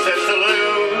Sunset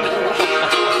Saloon.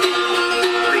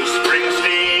 Bruce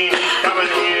Springsteen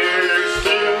coming here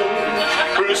soon.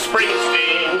 Bruce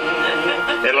Springsteen,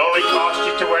 it'll only cost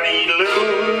you 20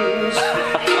 loons.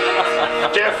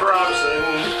 Jeff Robson,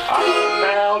 our old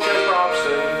pal, Jeff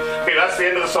Robson. Okay, that's the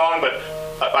end of the song, but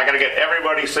I gotta get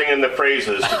everybody singing the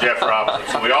praises to Jeff Robson.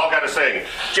 So we all gotta sing.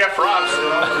 Jeff Robson,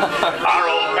 our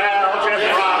old pal, Jeff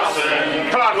Robson.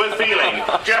 Come on, with feeling.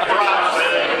 Jeff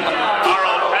Robson, our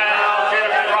old pal,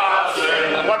 Jeff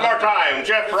Robson. One more time.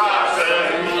 Jeff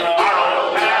Robson, our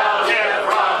old pal, Jeff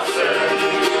Robson.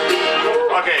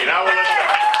 Okay, now we're listening.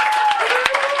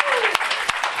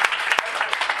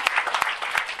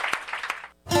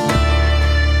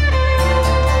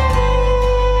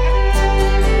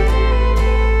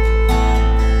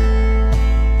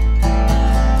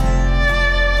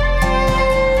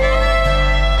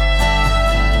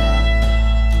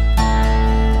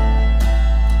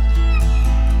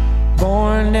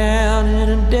 Born down in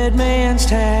a dead man's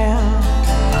town.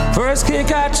 First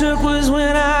kick I took was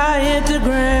when I hit the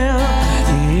ground.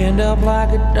 You end up like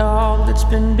a dog that's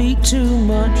been beat too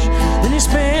much. Then you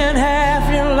spend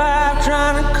half your life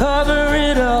trying to cover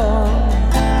it up.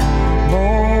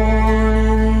 Born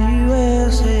in the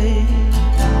USA.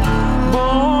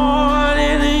 Born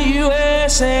in the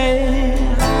USA.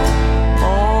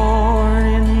 Born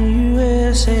in the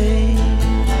USA.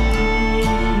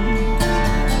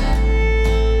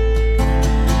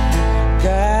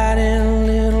 Got in a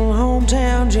little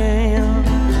hometown jam,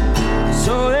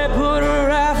 so they put a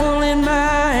rifle in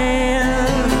my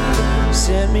hand,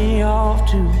 sent me off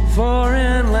to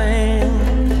foreign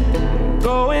land,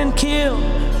 go and kill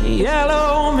a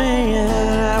yellow man.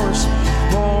 I was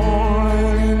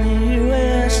born in the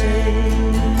USA,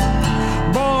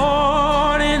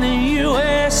 born in the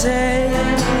USA,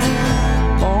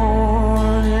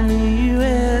 born in the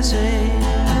USA.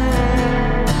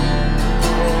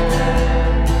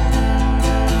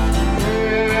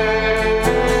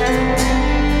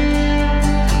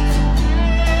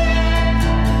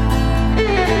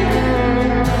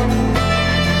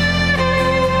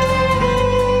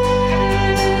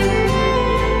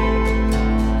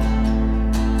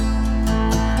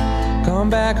 Come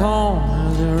back home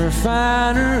to the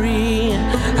refinery.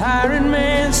 Hiring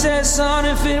man said, son,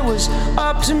 if it was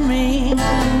up to me,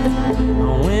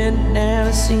 I went down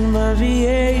to see my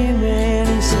VA man.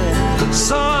 He said,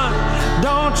 son,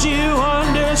 don't you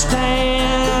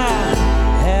understand?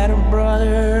 I had a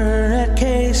brother at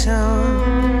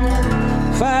Quezon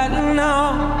fighting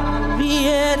on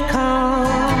Viet Cong.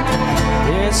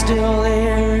 They're still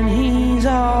there and he's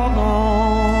all gone.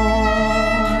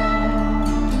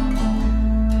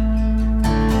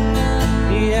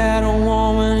 He had a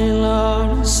woman he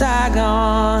loved in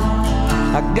Saigon.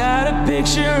 I got a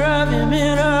picture of him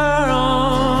in her arms.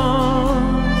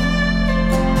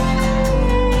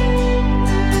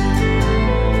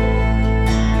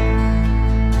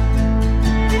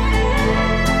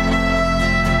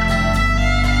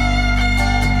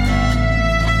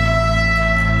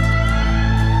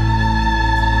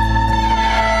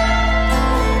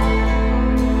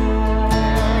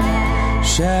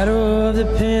 Shadow of the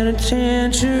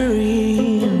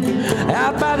penitentiary,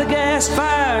 out by the gas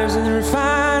fires in the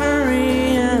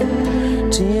refinery,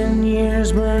 10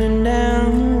 years burning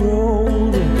down the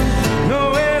road.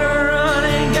 Nowhere to run,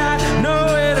 ain't got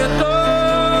nowhere to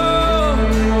go.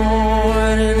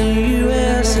 Born in the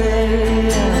USA,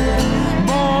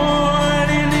 born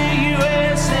in the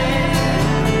USA,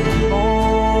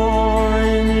 born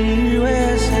in the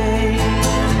USA.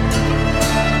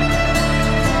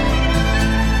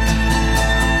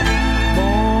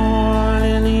 Born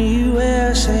in the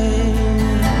USA,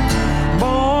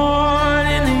 born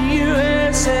in the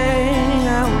USA,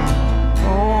 I'm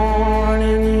born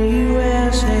in the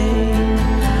USA,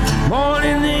 born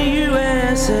in the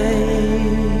USA.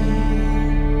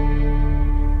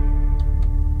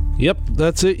 Yep,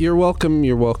 that's it. You're welcome.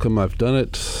 You're welcome. I've done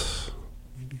it.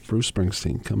 Bruce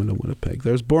Springsteen coming to Winnipeg.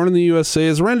 There's Born in the USA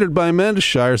is rendered by Amanda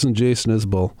Shires and Jason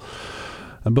Isbell.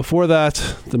 And before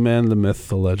that, the man, the myth,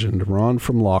 the legend, Ron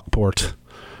from Lockport.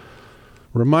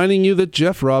 Reminding you that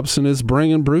Jeff Robson is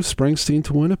bringing Bruce Springsteen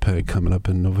to Winnipeg coming up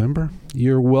in November.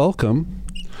 You're welcome.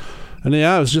 And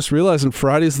yeah, I was just realizing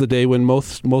Friday's the day when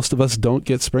most of us don't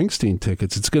get Springsteen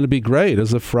tickets. It's going to be great,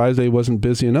 as if Friday wasn't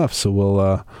busy enough. So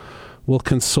we'll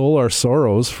console our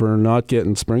sorrows for not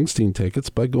getting Springsteen tickets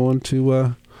by going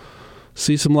to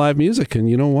see some live music. And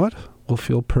you know what? We'll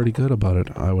feel pretty good about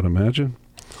it, I would imagine.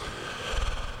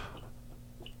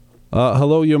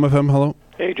 Hello, UMFM. Hello.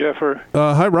 Hey, Jeffer.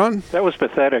 Hi, Ron. That was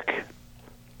pathetic.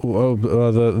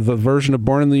 The version of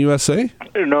Born in the USA?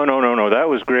 No. That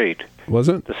was great. Was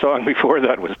it? The song before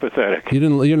that was pathetic.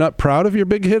 You're not proud of your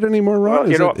big hit anymore, Ron?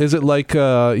 Well, is it like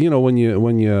when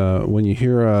you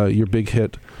hear your big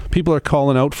hit, people are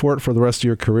calling out for it for the rest of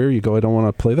your career? You go, I don't want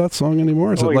to play that song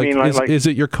anymore. Is is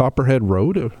it your Copperhead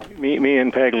Road? Me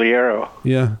and Pagliaro.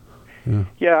 Yeah.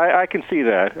 Yeah, I can see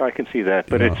that.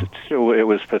 But it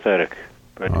was pathetic.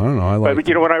 But, I don't know. But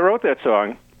when I wrote that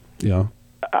song, yeah,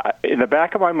 in the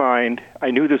back of my mind, I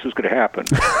knew this was going to happen,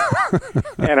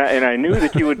 and I knew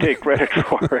that you would take credit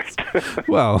for it.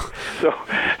 Well, so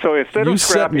instead of you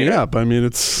set me up. I mean,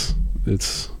 it's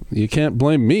you can't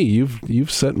blame me.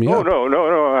 You've set me up.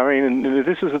 No. I mean,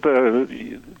 this is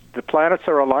the planets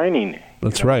are aligning.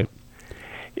 That's right.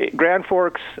 Grand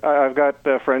Forks. I've got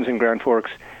friends in Grand Forks.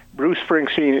 Bruce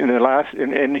Springsteen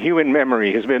in human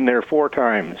memory has been there 4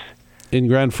 times. In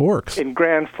Grand Forks? In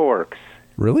Grand Forks.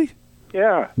 Really?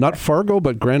 Yeah. Not Fargo,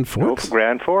 but Grand Forks? No,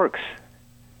 Grand Forks.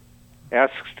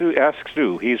 Ask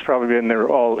Stu. He's probably been there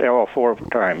all 4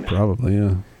 times. Probably,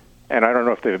 yeah. And I don't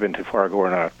know if they've been to Fargo or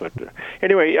not. But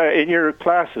anyway, in your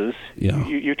classes,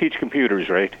 you teach computers,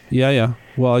 right? Yeah.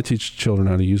 Well, I teach children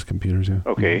how to use computers, yeah.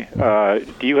 Okay.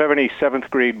 Do you have any 7th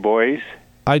grade boys?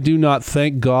 I do not.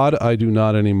 Thank God I do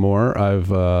not anymore. I've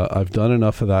done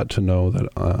enough of that to know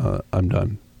that I'm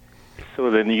done. So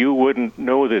then you wouldn't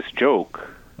know this joke.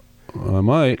 I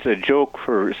might. It's a joke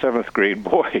for 7th grade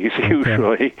boys,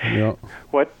 usually. Yeah.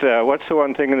 What's the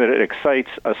one thing that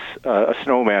excites a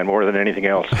snowman more than anything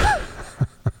else?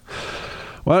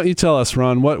 Why don't you tell us,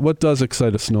 Ron? What does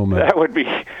excite a snowman? That would be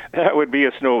a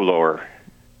snowblower.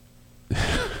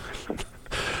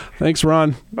 Thanks,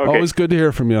 Ron. Okay. Always good to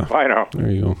hear from you. I know.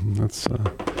 There you go.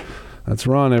 That's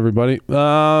Ron, everybody.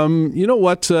 You know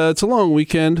what? It's a long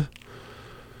weekend.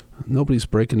 Nobody's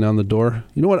breaking down the door.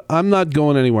 You know what? I'm not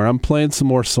going anywhere. I'm playing some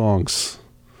more songs.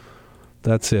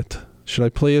 That's it. Should I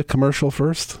play a commercial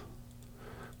first?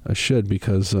 I should,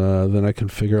 because then I can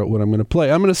figure out what I'm going to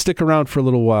play. I'm going to stick around for a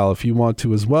little while. If you want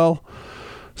to as well,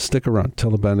 stick around.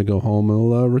 Tell the band to go home.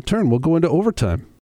 I'll return. We'll go into overtime.